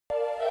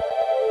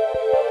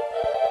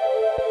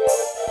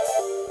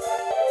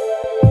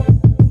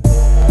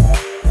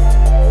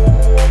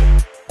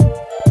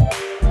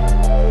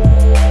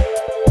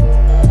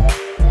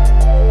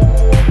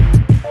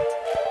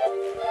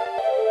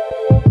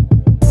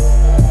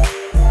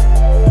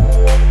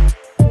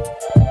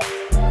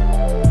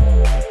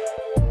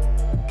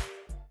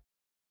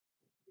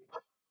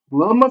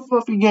Hello, my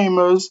fluffy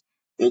gamers.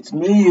 It's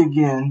me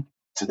again.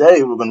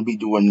 Today we're going to be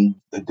doing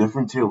a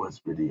different tier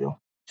list video.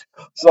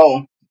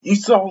 So you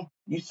saw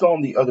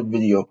in the other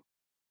video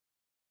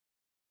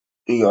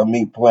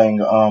me playing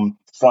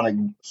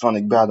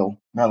Sonic Battle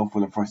for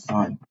the first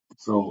time.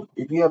 So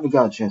if you haven't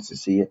got a chance to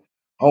see it,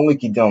 I'll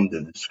link it down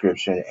in the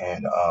description.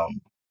 And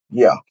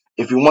yeah,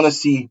 if you want to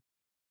see,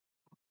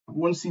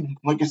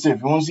 like I said,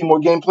 if you want to see more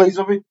gameplays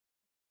of it,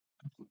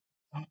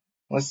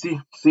 let's see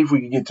if we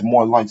can get to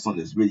more likes on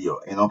this video,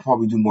 and I'll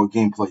probably do more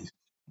gameplays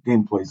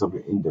of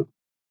it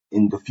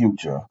in the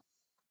future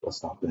or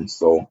something.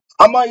 So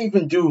I might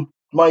even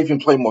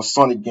play more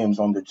Sonic games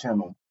on the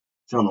channel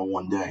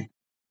one day.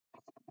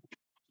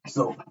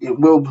 So it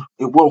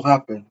will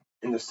happen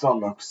in the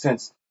summer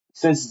since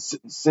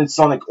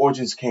Sonic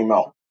Origins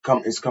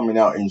is coming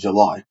out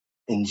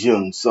in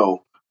June.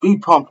 So be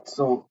pumped.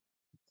 So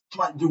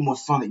might do more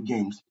Sonic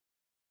games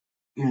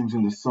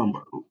in the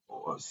summer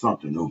or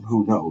something.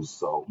 Who knows?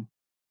 So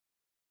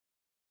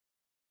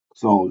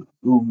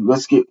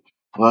let's get,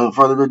 without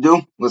further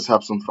ado, let's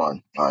have some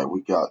fun. All right,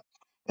 we got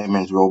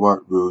Eggman's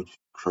Robot, Rouge,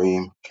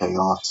 Cream,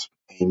 Chaos,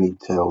 Amy,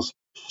 Tails,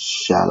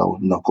 Shadow,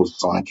 Knuckles,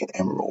 Sonic, and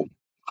Emerald.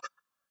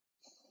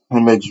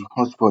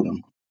 Let's put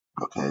them.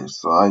 Okay,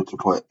 so I have to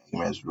put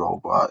Eggman's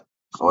Robot.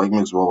 So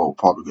Eggman's Robot will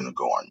probably gonna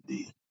go on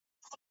D.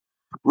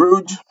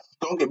 Rouge,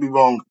 don't get me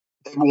wrong,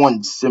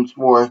 everyone simps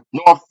for it.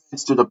 No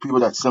offense to the people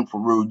that simp for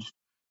Rouge.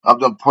 I'm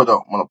gonna put her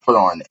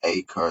on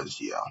A, cause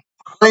yeah.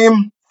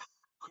 Cream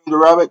the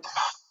Rabbit.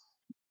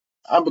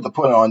 I'm going to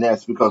put her on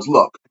S because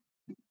look,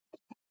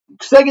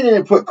 Sega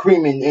didn't put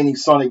Cream in any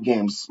Sonic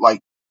games.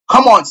 Like,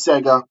 come on,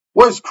 Sega,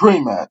 where's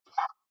Cream at?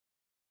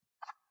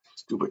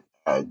 Stupid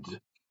ad.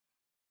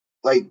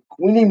 Like,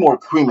 we need more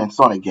Cream in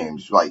Sonic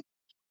games. Like,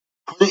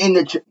 put it in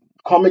the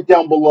comment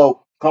down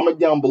below. Comment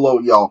down below,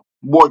 y'all.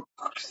 More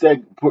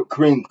put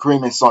Cream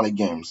in Sonic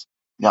games.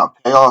 Now,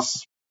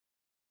 Chaos,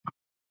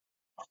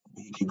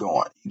 he could go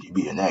on. He could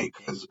be an A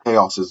because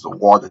Chaos is a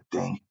water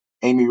thing.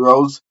 Amy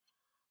Rose,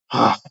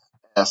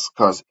 S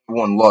because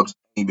everyone loves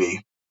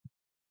Amy.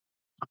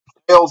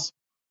 Tails,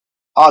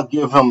 I'll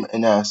give him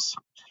an S.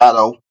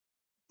 Shadow,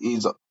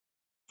 he's a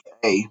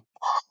A.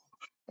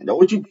 I know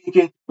what you're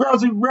thinking.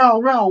 Rousey,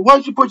 Row.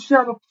 Why'd you put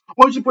Shadow?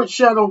 Why'd you put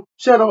Shadow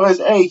as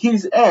A?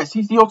 He's S.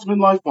 He's the ultimate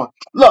life form.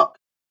 Look,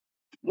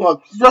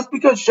 just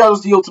because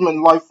Shadow's the ultimate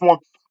life form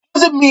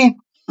doesn't mean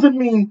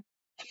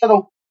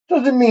Shadow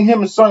doesn't mean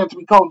him and Sonic to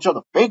be calling each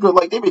other faker.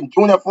 Like they've been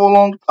doing that for a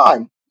long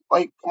time.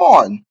 Like, come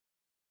on.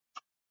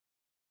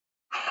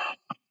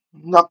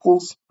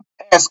 Knuckles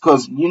S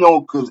because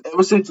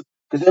ever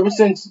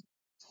since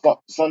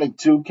Sonic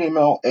 2 came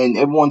out and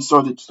everyone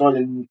started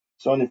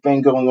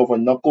fangirling over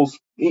Knuckles.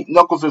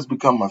 Knuckles has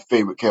become my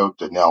favorite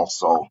character now.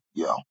 So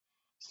yeah,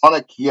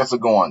 Sonic he has to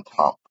go on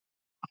top.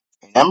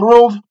 And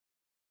Emerald,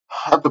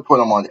 I have to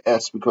put him on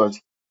S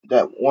because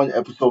that one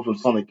episode from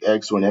Sonic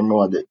X when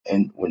Emerald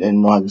had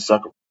to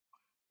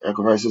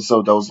sacrifice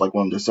himself, that was like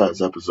one of the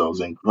saddest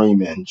episodes. And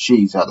Cream and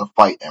Cheese had to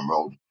fight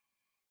Emerald.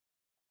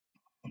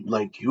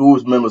 Like who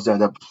remembers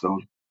that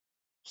episode?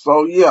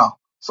 So yeah,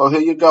 so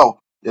here you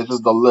go. This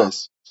is the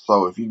list.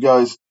 So if you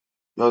guys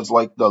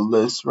like the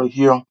list right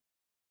here,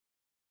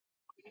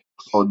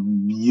 so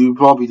you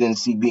probably didn't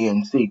see B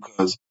and C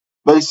because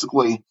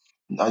basically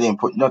I didn't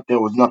put nothing. There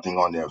was nothing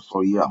on there.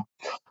 So yeah,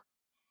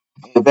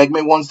 if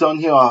Eggman one's down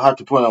here, I'll have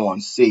to put them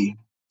on C.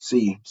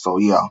 So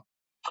yeah.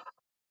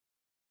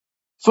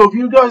 So if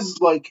you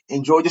guys like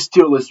enjoy this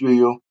tier list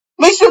video,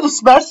 make sure to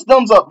smash the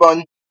thumbs up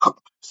button.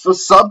 So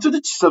subscribe to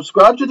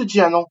the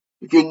channel.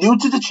 If you're new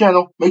to the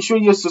channel, make sure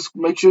to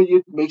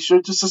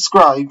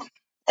subscribe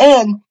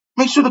and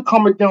make sure to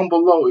comment down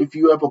below if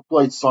you ever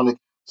played Sonic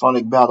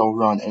Battle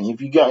Run and if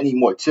you got any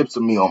more tips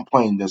of me on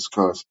playing this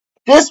cause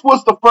this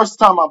was the first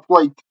time I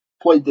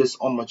played this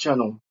on my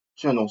channel.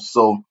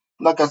 So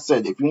like I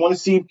said, if you want to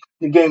see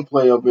the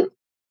gameplay of it,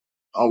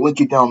 I'll link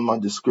it down in my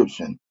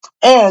description.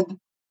 And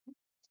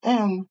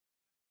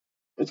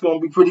it's gonna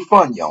be pretty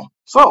fun, y'all.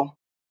 So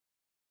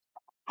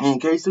in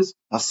cases,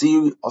 I'll see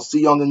you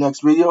on the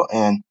next video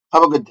and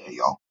have a good day,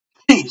 y'all.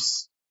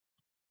 Peace.